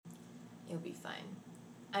You'll be fine.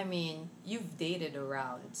 I mean, you've dated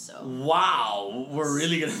around, so. Wow, we're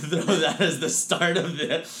really gonna throw that as the start of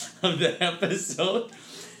the episode.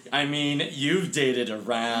 I mean, you've dated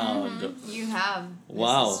around. Mm-hmm. You have.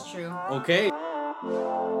 Wow. This is true. Okay.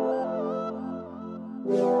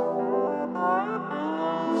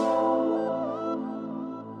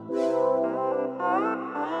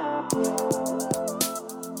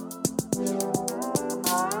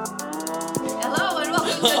 Hello and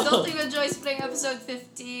welcome to Adulting with Joy Spring, episode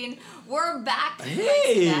 15. We're back.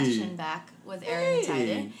 Hey. Sebastian back with Aaron and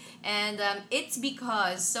Hey. Tyler. And it's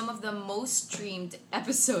because some of the most streamed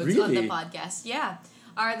episodes Really? on the podcast,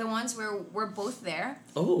 are the ones where we're both there.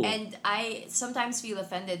 Oh. And I sometimes feel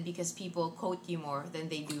offended because people quote you more than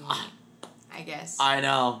they do me. I guess. I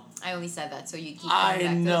know. I only said that so you keep I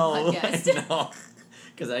coming back know. to the podcast. I know.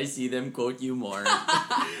 Because I see them quote you more.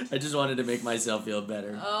 I just wanted to make myself feel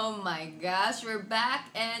better. Oh my gosh, we're back.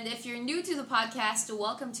 And if you're new to the podcast,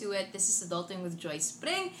 welcome to it. This is Adulting with Joy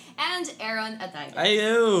Spring and Aaron Atayde.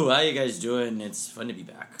 Ayo, how you guys doing? It's fun to be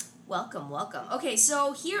back. Welcome. Okay,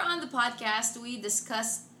 so here on the podcast, we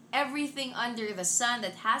discuss everything under the sun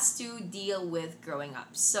that has to deal with growing up.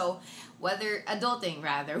 So whether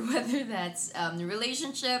that's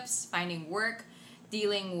relationships, finding work,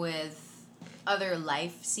 dealing with other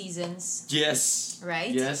life seasons. Yes.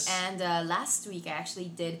 Right? Yes. And last week I actually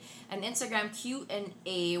did an Instagram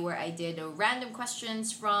Q&A where I did random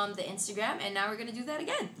questions from the Instagram, and now we're going to do that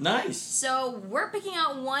again. Nice. So we're picking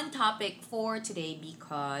out one topic for today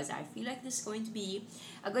because I feel like this is going to be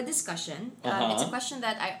a good discussion. It's a question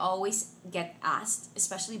that I always get asked,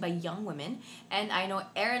 especially by young women, and I know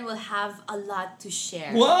Aaron will have a lot to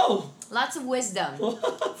share. Whoa! Lots of wisdom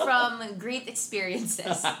from great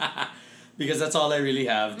experiences. Because that's all I really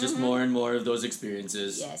have. Just more and more of those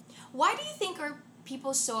experiences. Yes. Why do you think are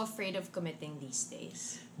people so afraid of committing these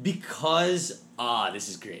days? Because, this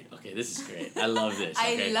is great. Okay, this is great. I love this.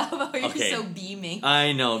 Okay. I love how you're Okay. so beaming.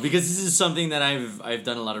 I know, because this is something that I've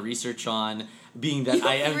done a lot of research on, being that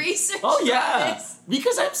I am... researched Oh, yeah! this?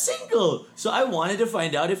 Because I'm single! So I wanted to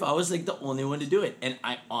find out if I was, like, the only one to do it. And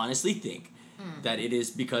I honestly think that it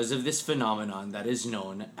is because of this phenomenon that is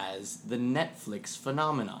known as the Netflix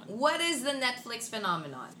phenomenon. What is the Netflix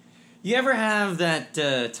phenomenon? You ever have that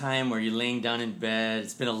time where you're laying down in bed,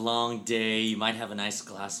 it's been a long day, you might have a nice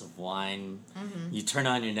glass of wine, you turn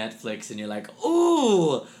on your Netflix and you're like,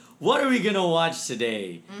 ooh, what are we gonna watch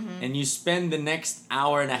today? And you spend the next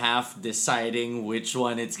hour and a half deciding which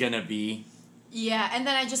one it's gonna be. Yeah, and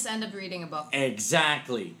then I just end up reading a book.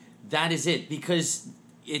 Exactly. That is it, because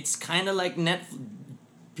it's kind of like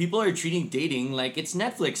people are treating dating like it's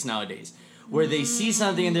Netflix nowadays, where they see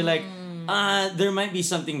something and they're like, there might be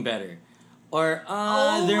something better. Or,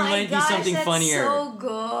 there might be something funnier. So good.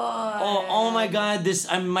 Oh my god,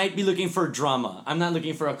 I might be looking for drama. I'm not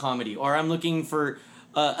looking for a comedy. Or I'm looking for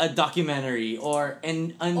a documentary.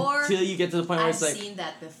 Until you get to the point where it's like... I've seen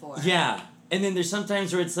that before. Yeah. And then there's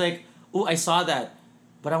sometimes where it's like, oh, I saw that,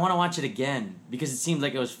 but I want to watch it again because it seemed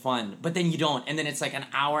like it was fun. But then you don't. And then it's like an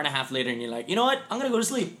hour and a half later and you're like, you know what? I'm going to go to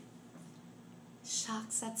sleep.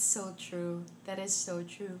 Shucks, that's so true. That is so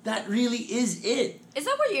true. That really is it. Is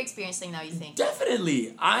that what you're experiencing now, you think?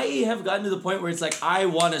 Definitely. I have gotten to the point where it's like, I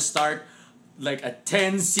want to start like a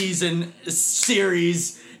 10-season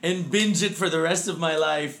series and binge it for the rest of my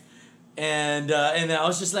life. And then I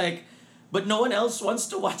was just like, but no one else wants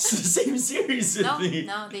to watch the same series with me.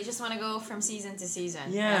 No, they just want to go from season to season.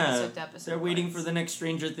 Yeah, episode to episode. they're waiting for the next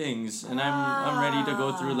Stranger Things, and I'm ready to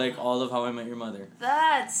go through like all of How I Met Your Mother.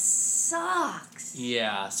 That sucks.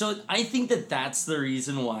 Yeah, so I think that's the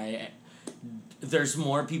reason why there's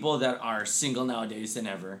more people that are single nowadays than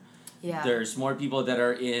ever. Yeah. There's more people that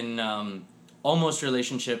are in almost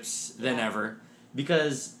relationships than ever,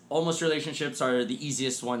 because almost relationships are the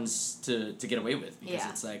easiest ones to get away with, because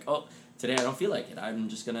it's like, oh, today I don't feel like it. I'm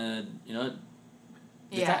just gonna,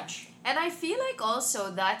 detach. And I feel like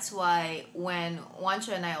also that's why when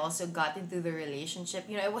Juancho and I also got into the relationship,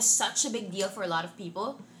 it was such a big deal for a lot of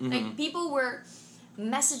people. Like, people were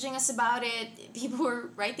messaging us about it, people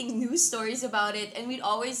were writing news stories about it, and we'd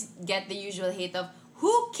always get the usual hate of,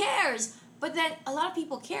 who cares? But then a lot of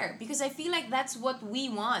people care, because I feel like that's what we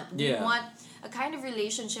want. We want a kind of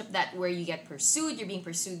relationship where you get pursued,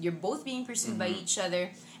 you're both being pursued by each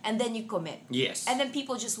other, and then you commit. Yes. And then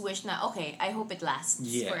people just wish okay, I hope it lasts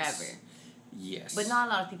forever. Yes. But not a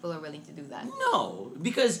lot of people are willing to do that. No,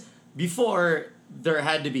 because before there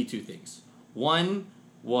had to be two things. One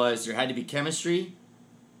was there had to be chemistry,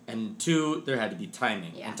 and two, there had to be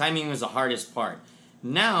timing. Yeah. And timing was the hardest part.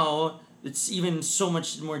 Now, it's even so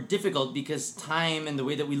much more difficult because time and the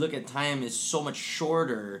way that we look at time is so much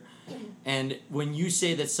shorter. And when you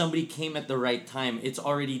say that somebody came at the right time, it's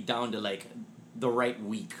already down to like the right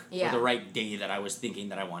week or the right day that I was thinking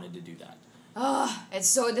that I wanted to do that. Oh, it's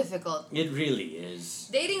so difficult. It really is.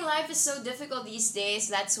 Dating life is so difficult these days.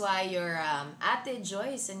 That's why your Ate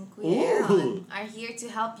Joyce and Kuya Aaron are here to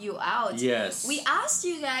help you out. Yes. We asked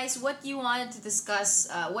you guys what you wanted to discuss,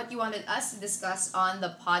 what you wanted us to discuss on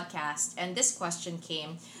the podcast, and this question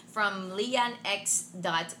came from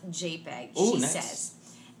LeanX.jpg. Oh, She nice. says,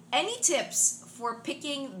 any tips for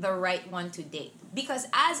picking the right one to date? Because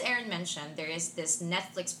as Aaron mentioned, there is this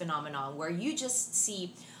Netflix phenomenon where you just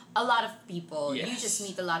see a lot of people. Yes. You just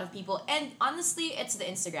meet a lot of people. And honestly, it's the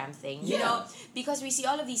Instagram thing. You Yeah. know, because we see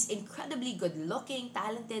all of these incredibly good-looking,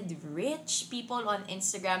 talented, rich people on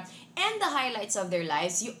Instagram and the highlights of their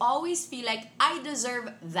lives. You always feel like, I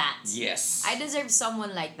deserve that. Yes. I deserve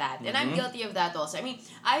someone like that. And I'm guilty of that also. I mean,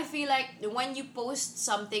 I feel like when you post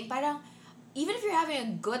something, parang, even if you're having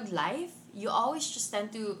a good life, you always just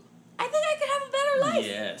tend to, I think I could have a better life.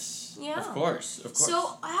 Yes. Yeah. Of course. Of course.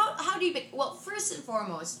 So how do you pick? Well, first and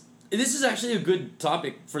foremost, This is actually a good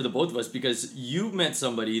topic for the both of us because you met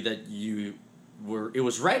somebody that it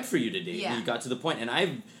was right for you to date. Yeah. You got to the point, and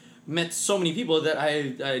I've met so many people that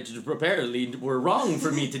I apparently were wrong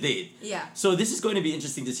for me to date. yeah. So this is going to be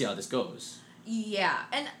interesting to see how this goes. Yeah,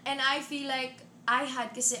 and I feel like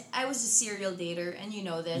I was a serial dater, and you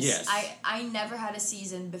know this. Yes. I never had a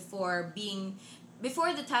season before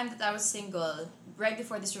the time that I was single, right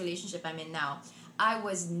before this relationship I'm in now. I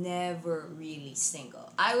was never really single.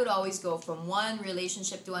 I would always go from one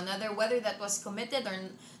relationship to another, whether that was committed or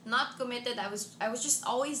not committed. I was just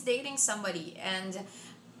always dating somebody, and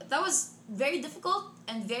that was very difficult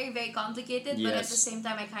and very, very complicated. But at the Yes. same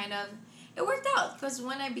time, it worked out because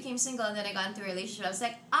when I became single and then I got into a relationship, I was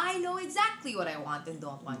like, I know exactly what I want and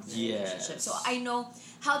don't want in a relationship. So I know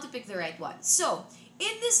how to pick the right one. So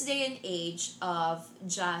in this day and age of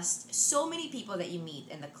just so many people that you meet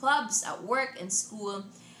in the clubs, at work, in school,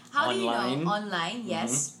 how do you know? Online,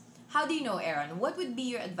 yes. How do you know, Aaron? What would be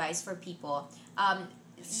your advice for people?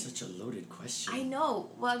 It's such a loaded question. I know.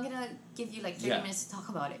 Well, I'm gonna give you like 30 Yeah. minutes to talk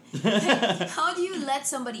about it. How do you let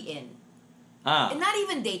somebody in? And not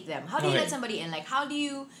even date them. How do you Okay. let somebody in? Like, how do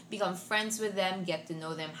you become friends with them, get to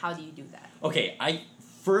know them? How do you do that? Okay,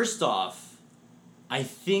 first off, I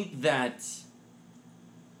think that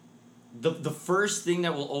the first thing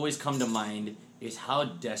that will always come to mind is how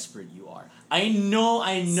desperate you are. I know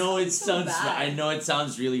it so sounds bad. I know it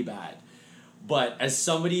sounds really bad. But as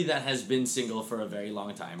somebody that has been single for a very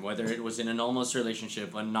long time, whether it was in an almost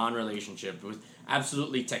relationship, a non-relationship, with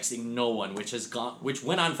absolutely texting no one, which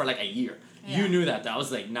went on for like a year. Yeah. You knew that. That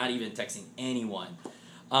was like not even texting anyone.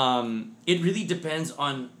 It really depends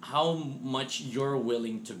on how much you're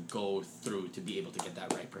willing to go through to be able to get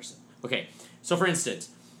that right person. Okay, so for instance,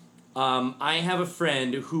 I have a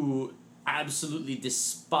friend who absolutely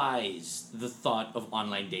despised the thought of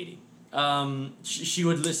online dating. She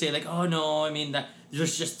would say like, oh no, I mean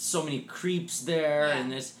there's just so many creeps there, Yeah.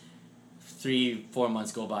 and there's 3-4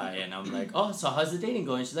 months go by, and I'm like, oh, so how's the dating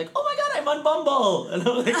going? She's like, oh my god, I'm on Bumble, and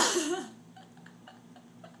I'm like,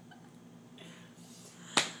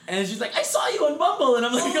 and she's like, I saw you on Bumble, and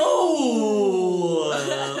I'm like, oh,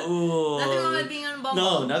 Nothing wrong with being on Bumble.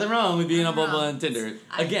 no, nothing wrong with being on Nothing Bumble wrong. and Tinder.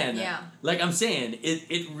 I- Again, yeah. like I'm saying,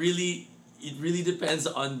 it really depends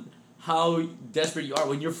on how desperate you are.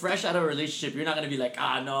 When you're fresh out of a relationship, you're not gonna be like,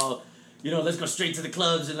 no, let's go straight to the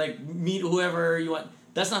clubs and like meet whoever you want.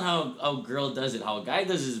 That's not how a girl does it. How a guy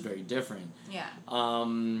does it is very different. Yeah.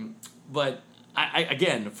 But I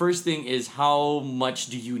again, the first thing is how much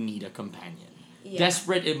do you need a companion? Yeah.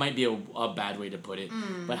 Desperate, it might be a bad way to put it,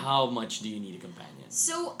 but how much do you need a companion?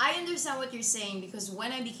 So I understand what you're saying because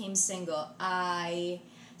when I became single, I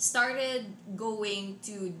started going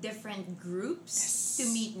to different groups to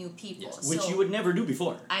meet new people. Yes, which So you would never do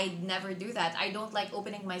before. I never do that. I don't like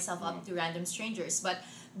opening myself up to random strangers. But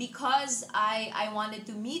because I wanted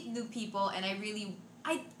to meet new people and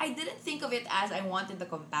I didn't think of it as I wanted the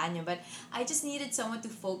companion, but I just needed someone to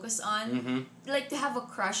focus on, like to have a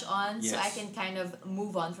crush on, so I Yes. can kind of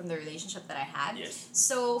move on from the relationship that I had. Yes.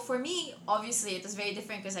 So for me, obviously, it was very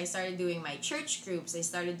different because I started doing my church groups. I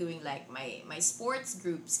started doing like my sports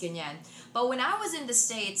groups, ganyan. But when I was in the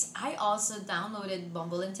States, I also downloaded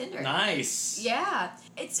Bumble and Tinder. Nice. Yeah,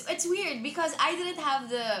 it's weird because I didn't have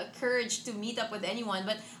the courage to meet up with anyone,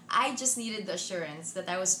 but I just needed the assurance that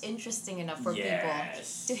I was interesting enough for people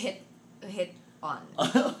Yes. to hit on.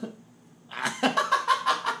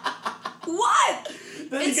 What?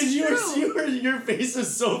 It's because true. your face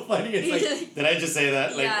was so funny. It's like, did I just say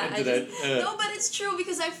that? Like, Yeah, did no, but it's true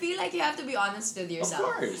because I feel like you have to be honest with yourself.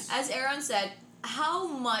 Of course. As Aaron said, how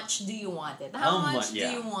much do you want it? How How much much, do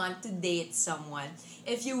yeah. you want to date someone?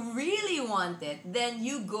 If you really want it, then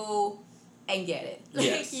you go and get it.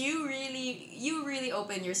 Like Yes. you really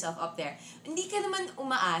open yourself up there. Hindi ka naman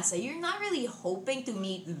umaasa. You're not really hoping to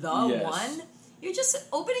meet the Yes. one. You're just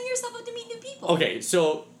opening yourself up to meet new people. Okay,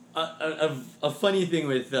 so a funny thing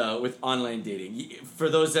with online dating, for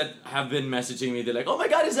those that have been messaging me, they're like, "Oh my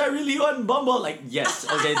God, is that really you on Bumble?" Like, yes,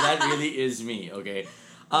 okay, that really is me. Okay,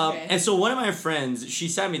 Okay. and so one of my friends,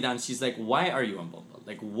 she sat me down. She's like, "Why are you on Bumble?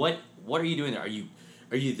 Like, what are you doing there?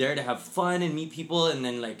 Are you there to have fun and meet people and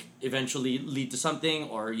then like eventually lead to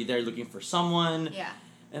something, or are you there looking for someone?" Yeah.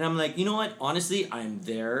 And I'm like, you know what? Honestly, I'm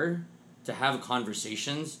there to have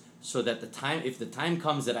conversations so that if the time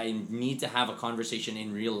comes that I need to have a conversation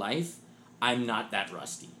in real life, I'm not that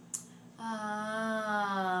rusty.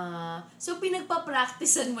 So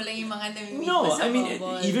pinagpa-practicean mo lang yung mga nami-meet No, mo sa I mean,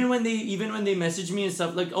 Bumble. even when they message me and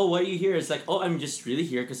stuff like, "Oh, why are you here?" It's like, "Oh, I'm just really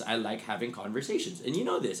here because I like having conversations." And you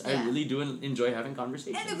know this, I Yeah. really do enjoy having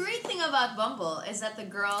conversations. And the great thing about Bumble is that the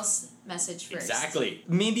girls message first. Exactly.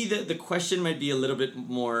 Maybe the question might be a little bit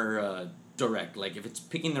more direct. Like if it's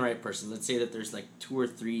picking the right person, let's say that there's like 2 or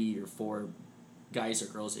 3 or 4 guys or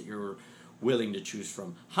girls that you're willing to choose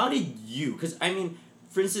from. How did you? Because I mean,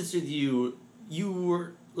 for instance, with you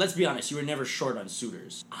were. Let's be honest. You were never short on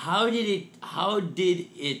suitors. How did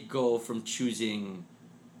it go from choosing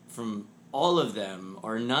from all of them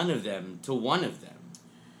or none of them to one of them?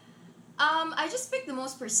 I just picked the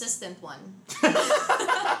most persistent one.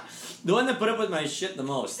 The one that put up with my shit the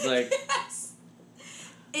most. Like. Yes.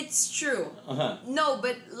 It's true. Uh-huh. No,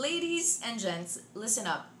 but ladies and gents, listen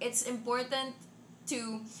up. It's important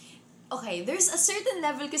to... Okay, there's a certain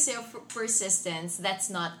level kasi of persistence that's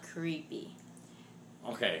not creepy.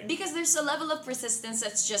 Okay. Because there's a level of persistence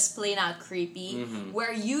that's just plain out creepy, Mm-hmm. where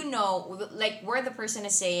you know, like where the person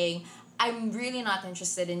is saying, "I'm really not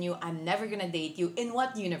interested in you. I'm never gonna date you." In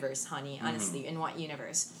what universe, honey? Honestly, in what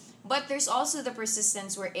universe? But there's also the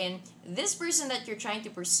persistence wherein this person that you're trying to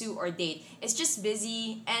pursue or date is just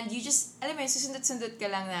busy, and you just, alam mo, susundot-sundot ka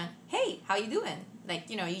lang na, "Hey, how you doing?" Like,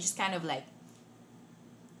 you know, you just kind of like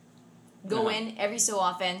go Uh-huh. in every so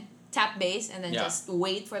often, tap base, and then Yeah. just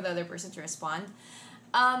wait for the other person to respond.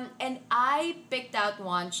 And I picked out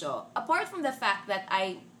Juancho, apart from the fact that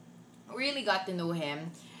I really got to know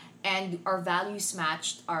him, and our values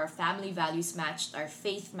matched, our family values matched, our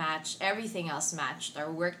faith matched, everything else matched,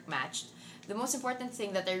 our work matched. The most important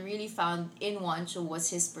thing that I really found in Juancho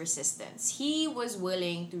was his persistence. He was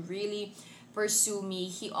willing to really pursue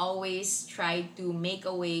me. He always tried to make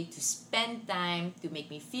a way to spend time, to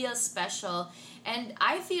make me feel special. And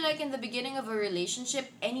I feel like in the beginning of a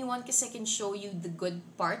relationship, anyone kasi can show you the good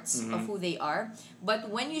parts of who they are. But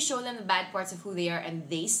when you show them the bad parts of who they are and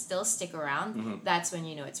they still stick around, that's when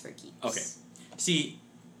you know it's for keeps. Okay. See,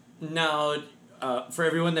 now, for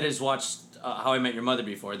everyone that has watched How I Met Your Mother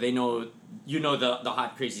before, they know the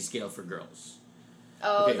hot crazy scale for girls.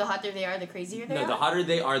 Oh, Okay. the hotter they are, the crazier they No, are? the hotter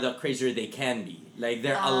they are, the crazier they can be. Like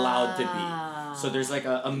they're allowed to be. So there's like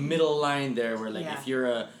a middle line there where like Yeah.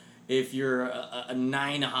 if you're a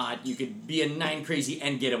 9 hot, you could be a 9 crazy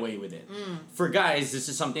and get away with it. For guys, this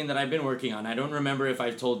is something that I've been working on. I don't remember if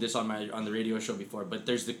I've told this on the radio show before, but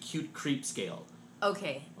there's the cute creep scale.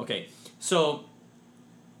 Okay. Okay, so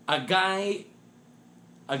a guy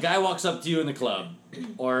walks up to you in the club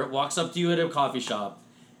or walks up to you at a coffee shop.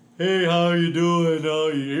 "Hey, how you doing?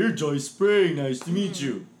 Oh, you're Joyce Spring. Nice to meet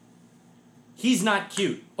you." He's not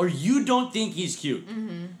cute, or you don't think he's cute.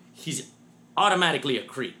 He's automatically a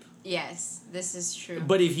creep. Yes, this is true.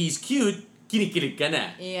 But if he's cute, kinikilig ka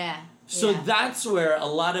na. Yeah. So yeah. that's where a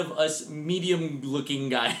lot of us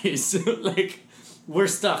medium-looking guys, like, we're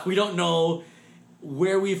stuck. We don't know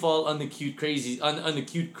where we fall on the cute crazy on the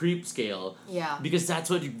cute creep scale. Yeah. Because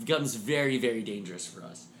that's what becomes very, very dangerous for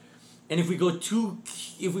us. And if we go too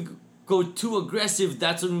aggressive,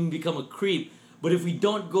 that's when we become a creep. But if we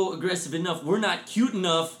don't go aggressive enough, we're not cute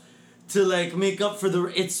enough to like make up for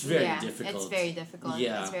the. It's very difficult. It's very difficult.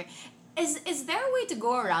 Yeah. It's very. Is there a way to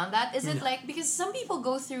go around that? Is it like, because some people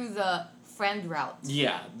go through the friend route?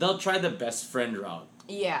 Yeah, they'll try the best friend route.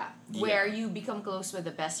 Yeah, where you become close with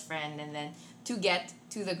the best friend and then to get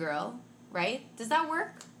to the girl, right? Does that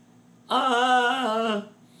work?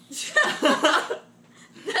 That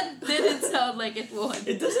didn't sound like it would.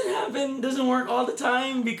 It doesn't happen. Doesn't work all the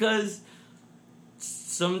time because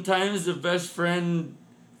sometimes the best friend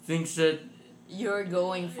thinks that You're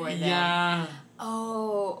going for that. yeah.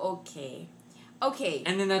 Oh, okay. Okay.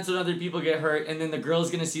 And then that's when other people get hurt, and then the girl's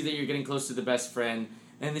gonna see that you're getting close to the best friend,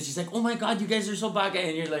 and then she's like, "Oh my God, you guys are so bagay,"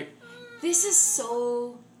 and you're like, This is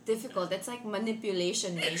so difficult. It's like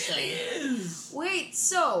manipulation nation. "Yes." Wait,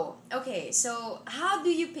 so how do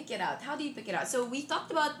you pick it out? How do you pick it out? So we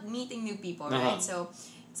talked about meeting new people, right? So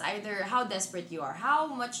it's either how desperate you are, how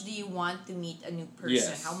much do you want to meet a new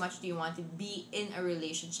person, Yes. how much do you want to be in a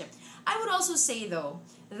relationship. I would also say though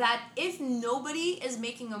that if nobody is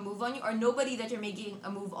making a move on you, or nobody that you're making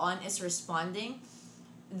a move on is responding,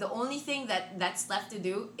 the only thing that's left to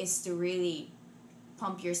do is to really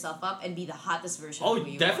pump yourself up and be the hottest version Oh, of who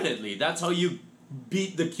you are. definitely. That's how you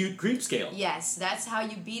beat the cute creep scale. Yes, that's how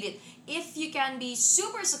you beat it. If you can be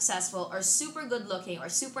super successful or super good looking or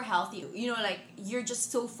super healthy, like you're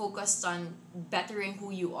just so focused on bettering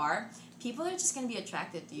who you are, people are just gonna be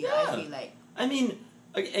attracted to you, Yeah. I feel like. I mean,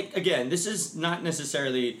 again, this is not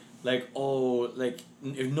necessarily like, oh, like,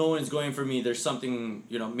 if no one's going for me, there's something,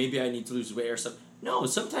 maybe I need to lose weight or something. No,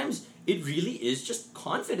 sometimes it really is just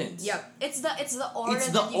confidence. Yep. It's the aura It's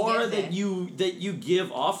the that you aura give that you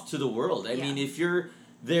give off to the world. I Yeah. mean, if you're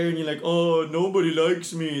there and you're like, oh, nobody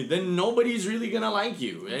likes me, then nobody's really gonna like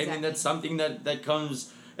you. I mean, Exactly. that's something that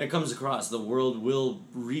comes across. The world will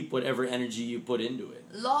reap whatever energy you put into it.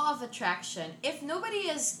 Law of attraction. If nobody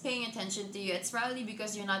is paying attention to you, it's probably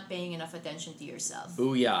because you're not paying enough attention to yourself.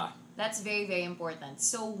 Booyah. That's very, very important.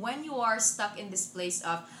 So when you are stuck in this place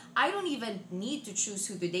of, I don't even need to choose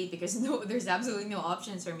who to date because there's absolutely no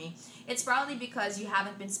options for me. It's probably because you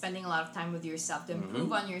haven't been spending a lot of time with yourself to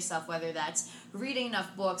improve on yourself, whether that's reading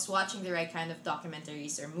enough books, watching the right kind of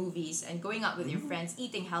documentaries or movies, and going out with your friends,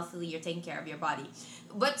 eating healthily, you're taking care of your body.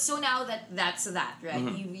 But so now that's that, right?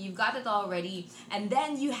 You've got it already, and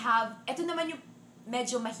then you have, eto naman yung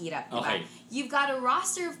medyo mahirap, diba? Okay. You've got a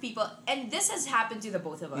roster of people, and this has happened to the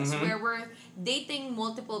both of us, where we're dating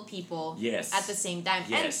multiple people Yes. at the same time.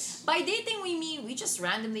 Yes. And by dating, we mean we just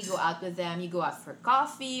randomly go out with them. You go out for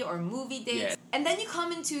coffee or movie dates. Yes. And then you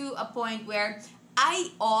come into a point where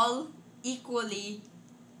I all equally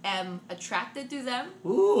am attracted to them.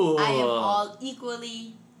 Ooh. I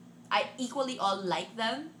equally all like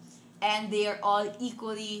them. And they are all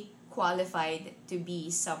equally qualified to be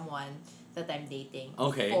someone that I'm dating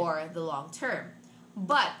Okay. for the long term.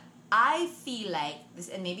 But I feel like this,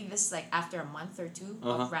 and maybe this is like after a month or two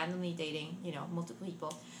of randomly dating, multiple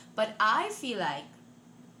people. But I feel like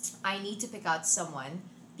I need to pick out someone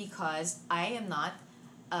because I am not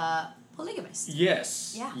a polygamist.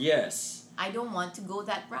 Yes. Yeah. Yes. I don't want to go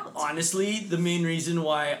that route. Honestly, the main reason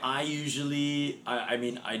why I usually, I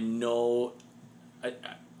mean, I know,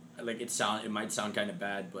 like it might sound kind of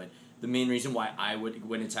bad, but the main reason why I would,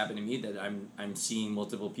 when it's happened to me, that I'm seeing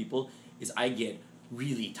multiple people, is I get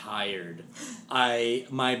really tired.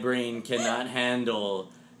 My brain cannot handle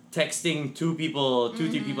texting two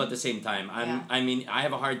three people at the same time. I mean, I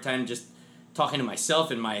have a hard time just talking to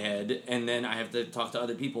myself in my head, and then I have to talk to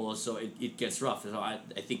other people, so it gets rough. So I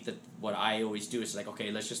think that what I always do is like, okay,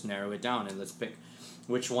 let's just narrow it down and let's pick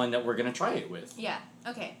which one that we're gonna try it with. Yeah,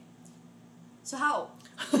 okay. So how?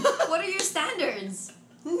 What are your standards?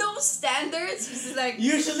 No standards? Just like...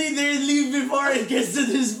 Usually they leave before it gets to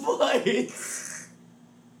this point.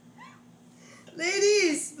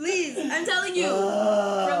 Ladies, please, I'm telling you,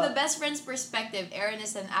 Ah. from the best friend's perspective, Aaron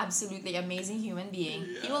is an absolutely amazing human being.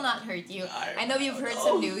 He will not hurt you. I know you've heard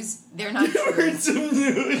some news. They're not I've true. heard some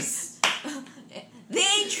news. They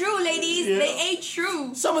ain't true, ladies. Yeah. They ain't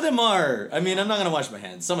true. Some of them are. I mean, I'm not gonna wash my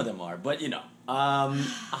hands. Some of them are, but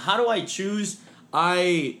how do I choose?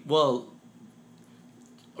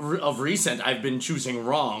 Of recent, I've been choosing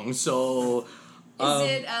wrong. So, Is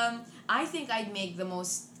it? I think I'd make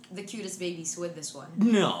the cutest babies with this one.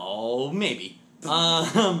 no, maybe.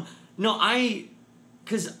 No,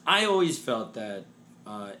 because I always felt that,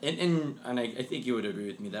 and I think you would agree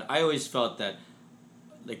with me that I always felt that,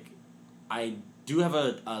 like, I do have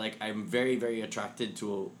I'm very, very attracted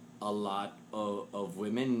to a lot of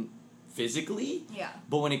women physically. Yeah.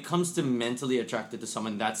 But when it comes to mentally attracted to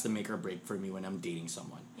someone, that's the make or break for me when I'm dating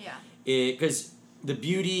someone. Yeah. Because the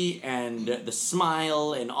beauty and the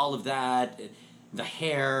smile and all of that, the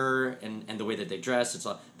hair and the way that they dress,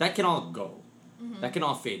 that can all go. That can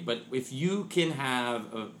all fade. But if you can have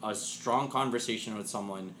a strong conversation with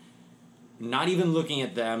someone, not even looking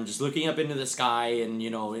at them, just looking up into the sky and,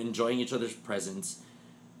 enjoying each other's presence,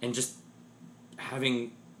 and just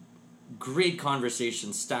having great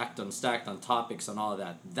conversations stacked on topics and all of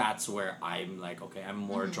that, that's where I'm like, okay, I'm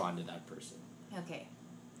more drawn to that person. Okay.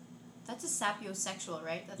 That's a sapiosexual,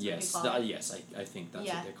 right? That's Yes, what we call it. yes, I think that's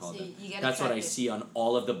Yeah, what they call so it. you get That's what I attracted. see on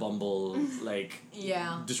all of the Bumble like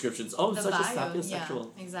Yeah. descriptions. Oh, The such a bio,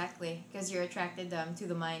 sapiosexual. yeah, exactly, because you're attracted to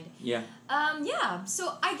the mind. Yeah. Yeah.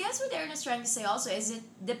 So I guess what Aaron is trying to say also is it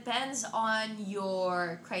depends on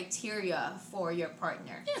your criteria for your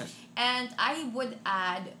partner. Yes. And I would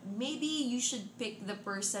add, maybe you should pick the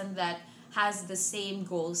person that has the same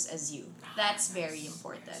goals as you. That's very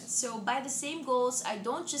important. So by the same goals, I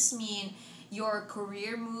don't just mean your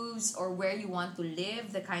career moves or where you want to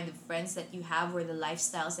live, the kind of friends that you have or the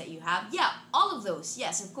lifestyles that you have. Yeah, all of those.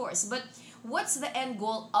 Yes, of course. But what's the end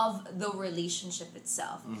goal of the relationship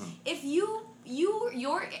itself? If your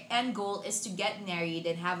end goal is to get married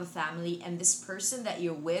and have a family, and this person that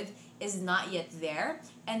you're with is not yet there,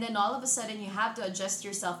 and then all of a sudden you have to adjust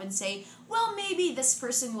yourself and say, well, maybe this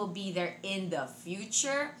person will be there in the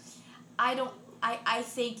future. I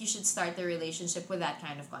think you should start the relationship with that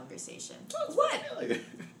kind of conversation. What?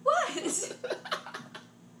 What?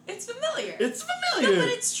 It's familiar. It's familiar. No,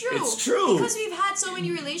 but it's true. It's true. Because we've had so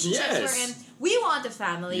many relationships Yes. wherein we want a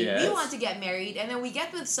family, Yes. we want to get married, and then we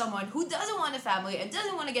get with someone who doesn't want a family and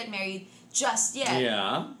doesn't want to get married just yet.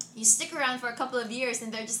 Yeah. You stick around for a couple of years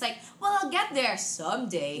and they're just like, well, I'll get there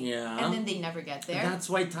someday. Yeah. And then they never get there. That's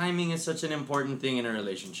why timing is such an important thing in a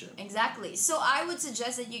relationship. Exactly. So I would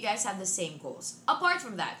suggest that you guys have the same goals. Apart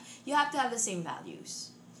from that, you have to have the same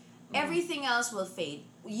values. Everything else will fade.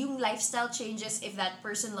 Your lifestyle changes if that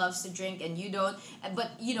person loves to drink and you don't,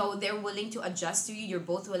 but they're willing to adjust to you. You're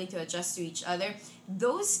both willing to adjust to each other.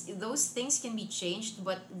 Those things can be changed,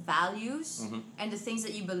 but values and the things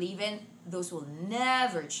that you believe in, those will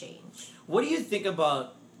never change. What do you think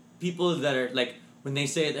about people that are like when they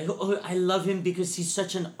say, "Oh, I love him because he's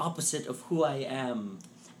such an opposite of who I am"?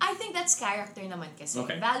 I think that's character naman kasi.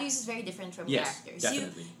 Okay. Values is very different from Yes, characters.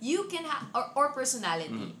 definitely. You can have or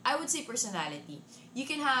personality. I would say personality. You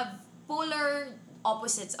can have polar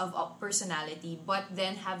opposites of personality, but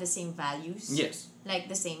then have the same values. Yes. Like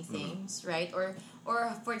the same things, right? Or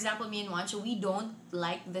for example, me and Wancho, we don't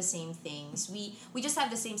like the same things. We just have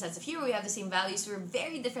the same sense of humor. We have the same values. We're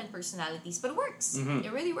very different personalities, but it works. It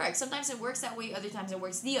really works. Sometimes it works that way. Other times it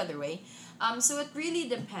works the other way. So it really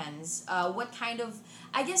depends. What kind of,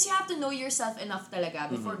 I guess you have to know yourself enough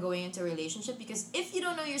talaga before going into a relationship, because if you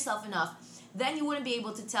don't know yourself enough, then you wouldn't be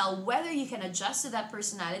able to tell whether you can adjust to that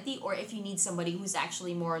personality or if you need somebody who's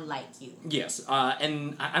actually more like you. Yes,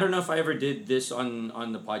 and I don't know if I ever did this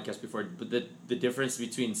on the podcast before, but the difference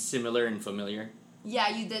between similar and familiar.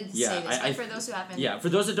 Yeah, you did say this, but for those who haven't. Yeah,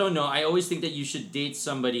 for those that don't know, I always think that you should date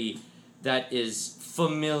somebody that is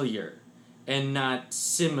familiar and not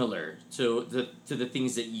similar to the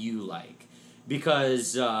things that you like.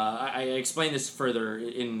 Because I explained this further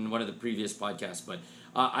in one of the previous podcasts, but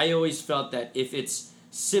I always felt that if it's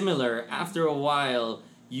similar, after a while,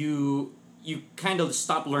 you kind of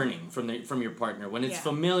stop learning from your partner. When it's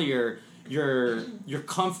familiar, you're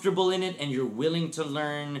comfortable in it and you're willing to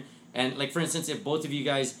learn. And like, for instance, if both of you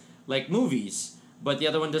guys like movies, but the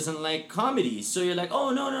other one doesn't like comedies, so you're like,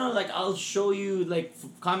 oh no, like I'll show you like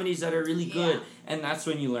comedies that are really good, and that's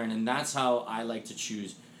when you learn. And that's how I like to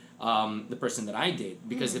choose the person that I date,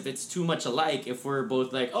 because if it's too much alike, if we're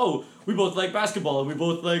both like, oh, we both like basketball and we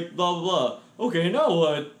both like blah blah blah, okay, now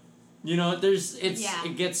what?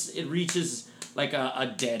 It reaches like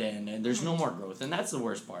a dead end, and there's no more growth, and that's the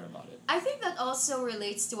worst part about it. I think that also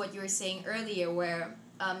relates to what you were saying earlier, where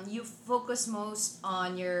you focus most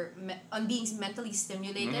on on being mentally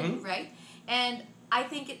stimulated, right? And I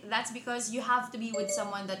think that's because you have to be with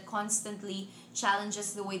someone that constantly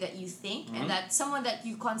challenges the way that you think, and that someone that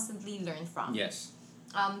you constantly learn from. Yes.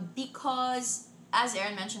 Because, as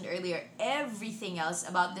Aaron mentioned earlier, everything else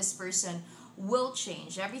about this person will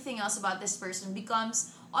change. Everything else about this person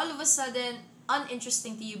becomes all of a sudden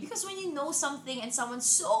uninteresting to you, because when you know something and someone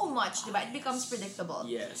so much, it becomes predictable.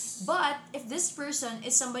 Yes. But if this person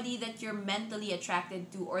is somebody that you're mentally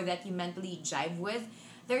attracted to or that you mentally jive with,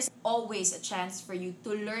 there's always a chance for you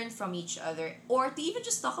to learn from each other or to even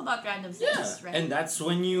just talk about random things, right? And that's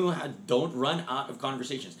when you don't run out of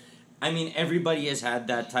conversations. I mean, everybody has had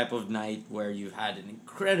that type of night where you've had an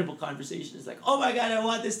incredible conversation. It's like, oh my god, I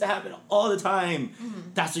want this to happen all the time.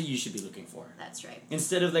 That's what you should be looking for. That's right.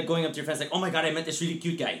 Instead of like going up to your friends like, oh my god, I met this really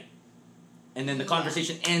cute guy. And then the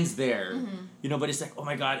conversation ends there. But it's like, oh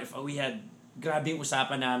my god, if we had grabing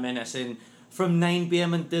usapan namin, as in, from 9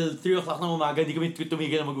 p.m. until 3 o'clock ng umaga, hindi kami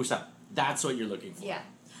tumigil na mag-usap. That's what you're looking for. Yeah.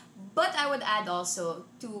 But I would add also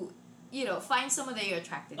to find someone that you're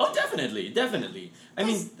attracted Oh, to. definitely. I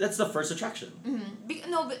mean, that's the first attraction.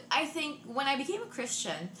 No, but I think when I became a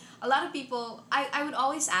Christian, a lot of people, I would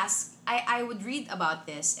always ask, I would read about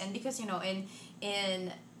this, and because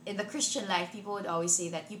in the Christian life, people would always say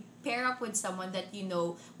that you pair up with someone that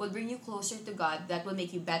will bring you closer to God, that will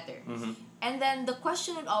make you better. And then the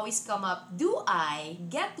question would always come up, do I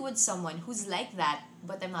get with someone who's like that,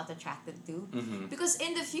 but I'm not attracted to? Because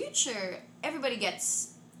in the future, everybody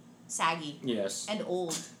gets saggy. Yes. And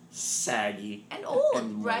old. Saggy. And old,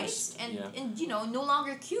 and right? moist. And no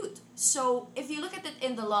longer cute. So if you look at it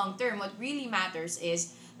in the long term, what really matters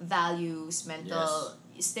is values, mental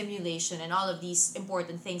stimulation, and all of these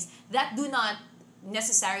important things that do not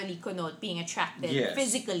necessarily connote being attracted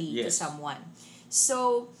physically to someone.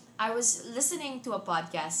 So I was listening to a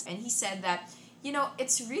podcast, and he said that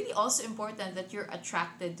it's really also important that you're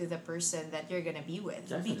attracted to the person that you're gonna be with.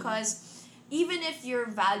 Definitely. Because even if your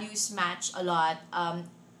values match a lot,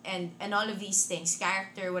 and all of these things,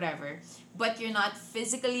 character, whatever, but you're not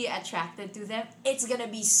physically attracted to them, it's gonna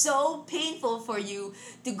be so painful for you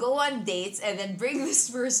to go on dates and then bring this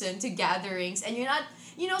person to gatherings, and you're not,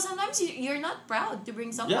 sometimes you're not proud to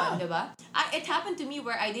bring someone, diba? It happened to me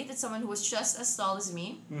where I dated someone who was just as tall as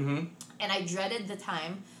me, and I dreaded the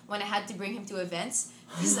time when I had to bring him to events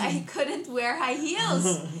because I couldn't wear high heels,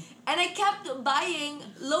 and I kept buying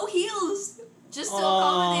low heels just to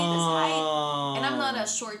accommodate his height. And I'm not a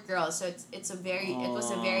short girl, so it was a very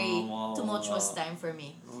tumultuous time for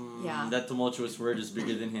me. Yeah. That tumultuous word is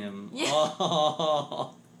bigger than him. Yeah.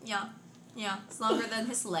 Yeah. It's longer than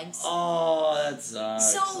his legs. Oh, that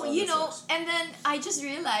sucks. So, and then I just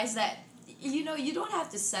realized that you don't have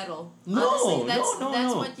to settle. No, honestly,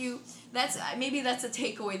 no. Maybe that's a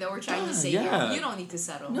takeaway that we're trying to say yeah. here. You don't need to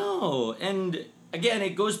settle. No, and again,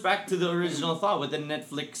 it goes back to the original thought with the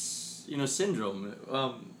Netflix syndrome.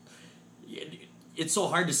 It's so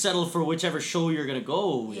hard to settle for whichever show you're gonna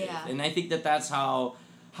go with. Yeah. And I think that's how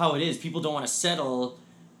it is. People don't want to settle.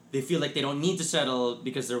 They feel like they don't need to settle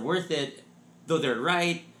because they're worth it, though they're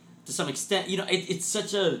right to some extent. It's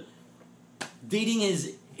such a dating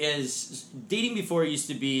is dating before used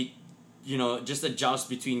to be, just a joust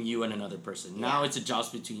between you and another person. Now it's a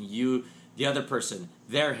joust between you, the other person,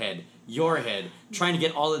 their head, your head, trying to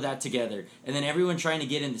get all of that together, and then everyone trying to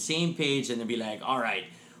get in the same page, and then be like, all right,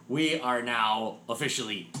 we are now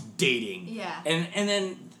officially dating. Yeah. And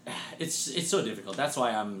then it's so difficult. That's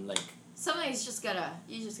why I'm like. Sometimes you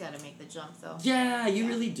just gotta make the jump, though. Yeah, you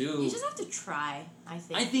really do. You just have to try, I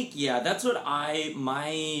think. I think, that's what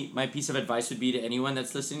my piece of advice would be to anyone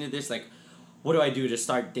that's listening to this. Like, what do I do to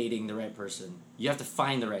start dating the right person? You have to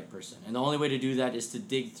find the right person. And the only way to do that is to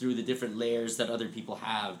dig through the different layers that other people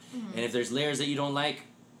have. And if there's layers that you don't like,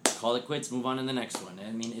 call it quits, move on to the next one.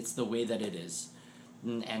 I mean, it's the way that it is.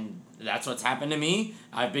 And that's what's happened to me.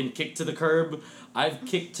 I've been kicked to the curb. I've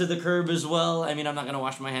kicked to the curb as well. I mean, I'm not going to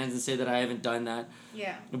wash my hands and say that I haven't done that.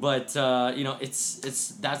 Yeah. But, it's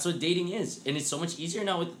that's what dating is. And it's so much easier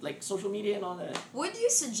now with, like, social media and all that. Would you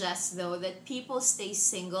suggest, though, that people stay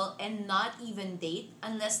single and not even date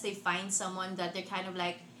unless they find someone that they're kind of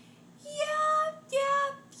like, he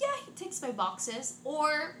ticks my boxes?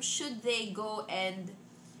 Or should they go and,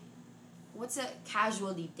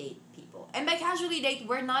 casually date people? And by casually date,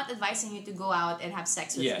 we're not advising you to go out and have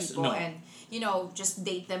sex with people and, just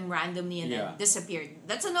date them randomly and then disappear.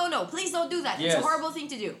 That's a no-no. Please don't do that. Yes. It's a horrible thing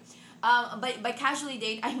to do. But by casually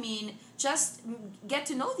date, I mean just get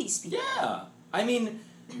to know these people. Yeah. I mean,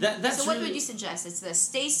 that's So what really... would you suggest? It's the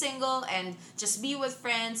stay single and just be with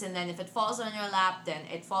friends, and then if it falls on your lap, then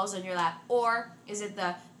it falls on your lap? Or is it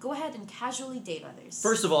the go ahead and casually date others?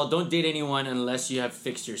 First of all, don't date anyone unless you have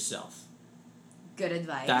fixed yourself. Good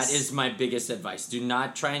advice. That is my biggest advice. Do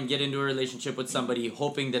not try and get into a relationship with somebody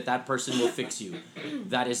hoping that person will fix you.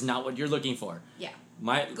 That is not what you're looking for. Yeah.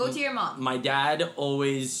 Go to your mom. My dad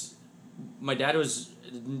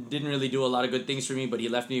didn't really do a lot of good things for me, but he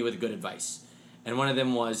left me with good advice. And one of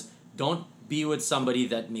them was, don't be with somebody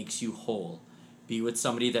that makes you whole. Be with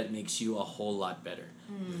somebody that makes you a whole lot better.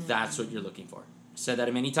 That's what you're looking for. I've said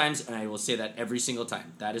that many times, and I will say that every single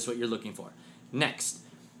time. That is what you're looking for. Next.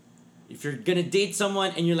 If you're going to date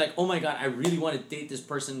someone and you're like, oh my God, I really want to date this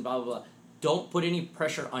person, blah, blah, blah, don't put any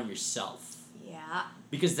pressure on yourself. Yeah.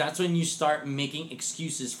 Because that's when you start making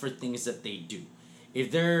excuses for things that they do.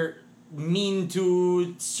 If they're mean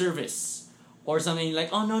to service or something, you're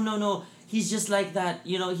like, oh, no, he's just like that.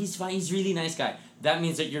 He's fine. He's a really nice guy. That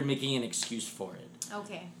means that you're making an excuse for it.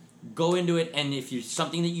 Okay. Go into it, and if you're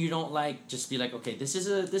something that you don't like, just be like, okay, this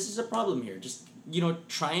is a problem here. Just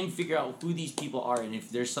try and figure out who these people are, and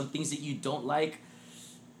if there's some things that you don't like,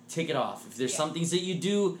 take it off. If there's Yeah. some things that you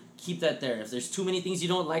do, keep that there. If there's too many things you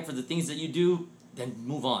don't like for the things that you do, then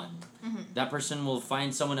move on. Mm-hmm. That person will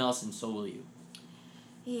find someone else, and so will you.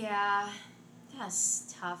 Yeah,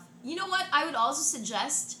 that's tough. You know what? I would also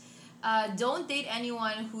suggest don't date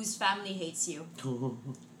anyone whose family hates you.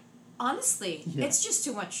 Honestly, Yeah. it's just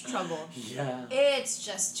too much trouble. Yeah. It's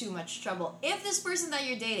just too much trouble. If this person that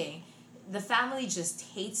you're dating, the family just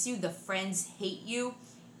hates you, the friends hate you,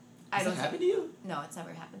 I Has don't that happened to you? No, it's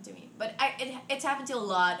never happened to me. But it's happened to a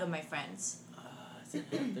lot of my friends. Has it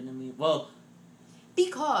happened to me? Well,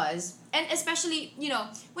 Because, and especially,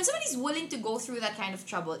 when somebody's willing to go through that kind of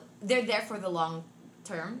trouble, they're there for the long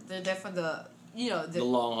term. They're there for the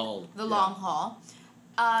long haul. the long haul.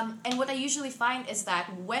 And what I usually find is that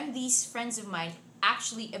when these friends of mine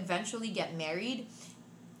actually eventually get married,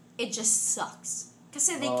 it just sucks. Because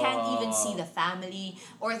they can't even see the family,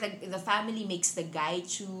 or the family makes the guy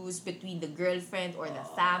choose between the girlfriend or the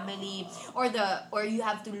family, or you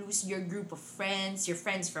have to lose your group of friends, your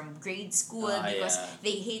friends from grade school because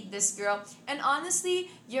they hate this girl. And honestly,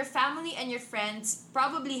 your family and your friends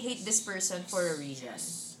probably hate this person for a reason.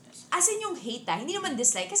 Yes. As in yung hate hindi naman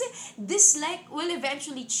dislike. Kasi dislike will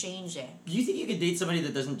eventually change eh. Do you think you could date somebody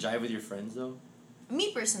that doesn't jive with your friends though?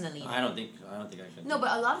 Me personally. I don't think I can. No,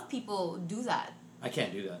 but a lot of people do that. I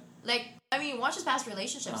can't do that. Like, I mean, watch his past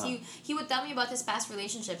relationships. He would tell me about his past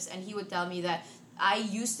relationships, and he would tell me that I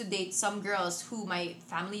used to date some girls who my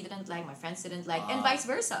family didn't like, my friends didn't like, and vice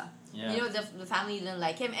versa. Yeah. The family didn't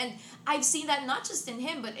like him. And I've seen that not just in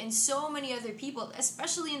him, but in so many other people,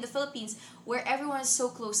 especially in the Philippines, where everyone is so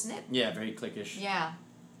close-knit. Yeah, very cliquish. Yeah.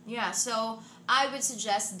 Yeah, so I would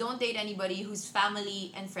suggest don't date anybody whose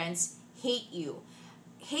family and friends hate you.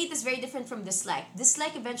 Hate is very different from dislike.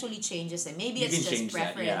 Dislike eventually changes and maybe it's just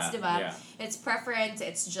preference, diba? Yeah. It's preference,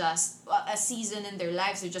 it's just a season in their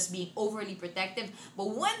lives, they're just being overly protective.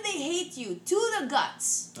 But when they hate you to the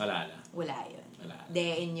guts, Wala na. wala yun. Wala.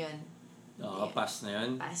 Dein yun. Oo, pass na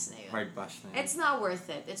yun. Pass na yun. Hard pass na yun. It's not worth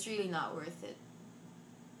it. It's really not worth it.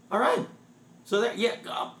 Alright. So there,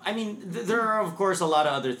 I mean, there are of course a lot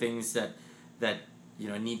of other things that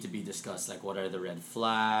need to be discussed, like what are the red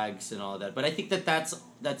flags and all that. But I think that's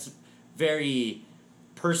very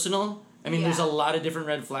personal. I mean, there's a lot of different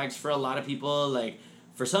red flags for a lot of people. Like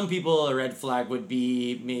for some people, a red flag would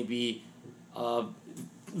be maybe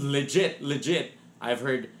legit. I've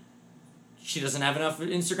heard she doesn't have enough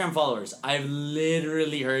Instagram followers. I've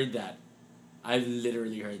literally heard that.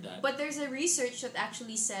 But there's a research that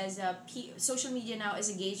actually says social media now is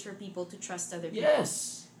a gauge for people to trust other people.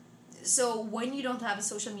 Yes. So when you don't have a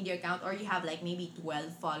social media account, or you have like maybe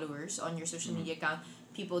 12 followers on your social media account,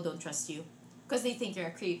 people don't trust you because they think you're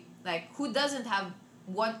a creep. Like, who doesn't have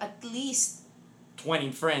at least 20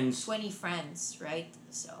 friends, right?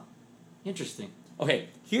 So interesting. Okay,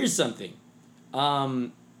 here's something. My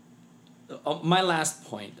last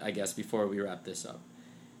point, I guess, before we wrap this up.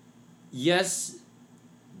 Yes,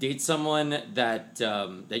 date someone that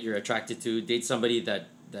you're attracted to. Date somebody that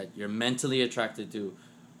you're mentally attracted to.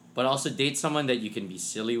 But also date someone that you can be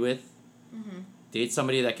silly with. Mm-hmm. Date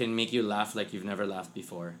somebody that can make you laugh like you've never laughed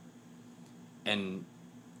before. And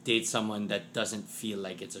date someone that doesn't feel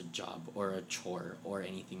like it's a job or a chore or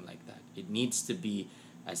anything like that. It needs to be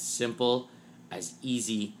as simple, as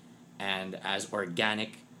easy, and as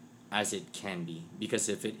organic as it can be. Because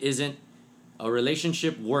if it isn't, a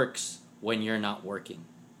relationship works when you're not working.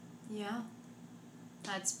 Yeah.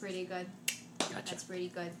 That's pretty good. Gotcha. That's pretty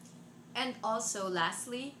good. And also,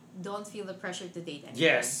 lastly, don't feel the pressure to date anyone.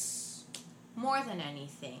 Yes. More than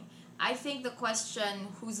anything, I think the question,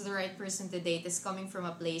 who's the right person to date, is coming from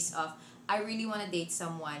a place of, I really want to date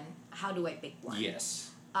someone, how do I pick one?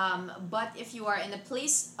 Yes. But if you are in a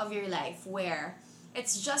place of your life where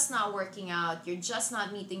it's just not working out, you're just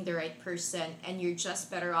not meeting the right person, and you're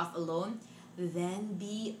just better off alone, then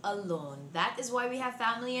be alone. That is why we have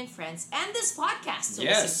family and friends and this podcast to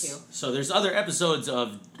listen to. So there's other episodes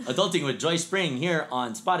of Adulting with Joy Spring here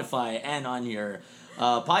on Spotify and on your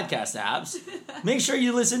podcast apps. Make sure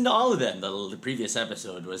you listen to all of them. The previous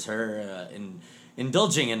episode was her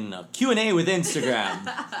indulging in a Q&A with Instagram.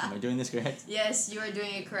 Am I doing this correct? Yes, you are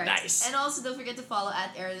doing it correct. Nice. And also don't forget to follow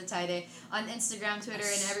at Era the Taide on Instagram, Twitter,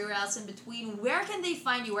 and everywhere else in between. Where can they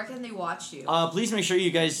find you? Where can they watch you? Please make sure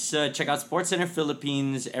you guys check out SportsCenter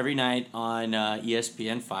Philippines every night on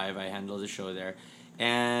ESPN 5. I handle the show there.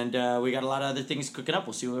 And we got a lot of other things cooking up.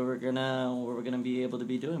 We'll see what we're gonna be able to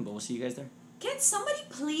be doing, but we'll see you guys there. Can somebody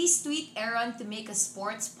please tweet Aaron to make a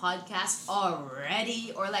sports podcast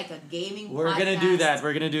already, or like a gaming podcast?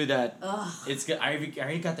 We're gonna do that. Ugh. It's good. I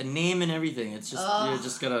already got the name and everything. It's just you're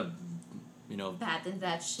just gonna, Patent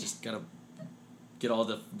that shit. just gotta get all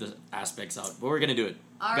the aspects out. But we're gonna do it.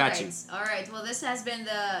 All Got right. you. All right. Well, this has been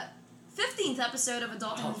the 15th episode of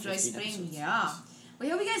Adulting with Joyce 15 Spring. episodes. Yeah. We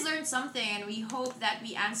hope you guys learned something, and we hope that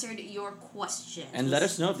we answered your questions. And let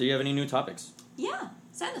us know if you have any new topics. Yeah.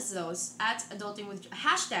 Send us those at Adulting with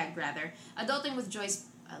hashtag rather Adulting with Joyce.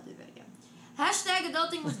 I'll do that again. Hashtag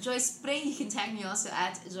Adulting with Joyce Spring. You can tag me also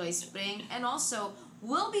at Joyce Spring, and also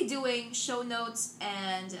we'll be doing show notes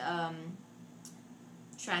and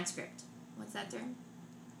transcript. What's that term?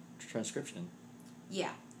 Transcription.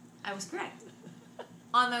 Yeah, I was correct.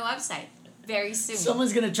 On my website very soon.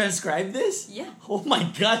 Someone's gonna transcribe this? Yeah. Oh my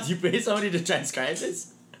god, you pay somebody to transcribe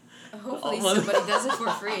this? Hopefully Oh, well. somebody does it for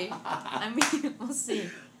free. I mean, we'll see.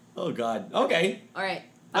 Oh god. Okay. All right.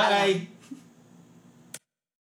 Bye.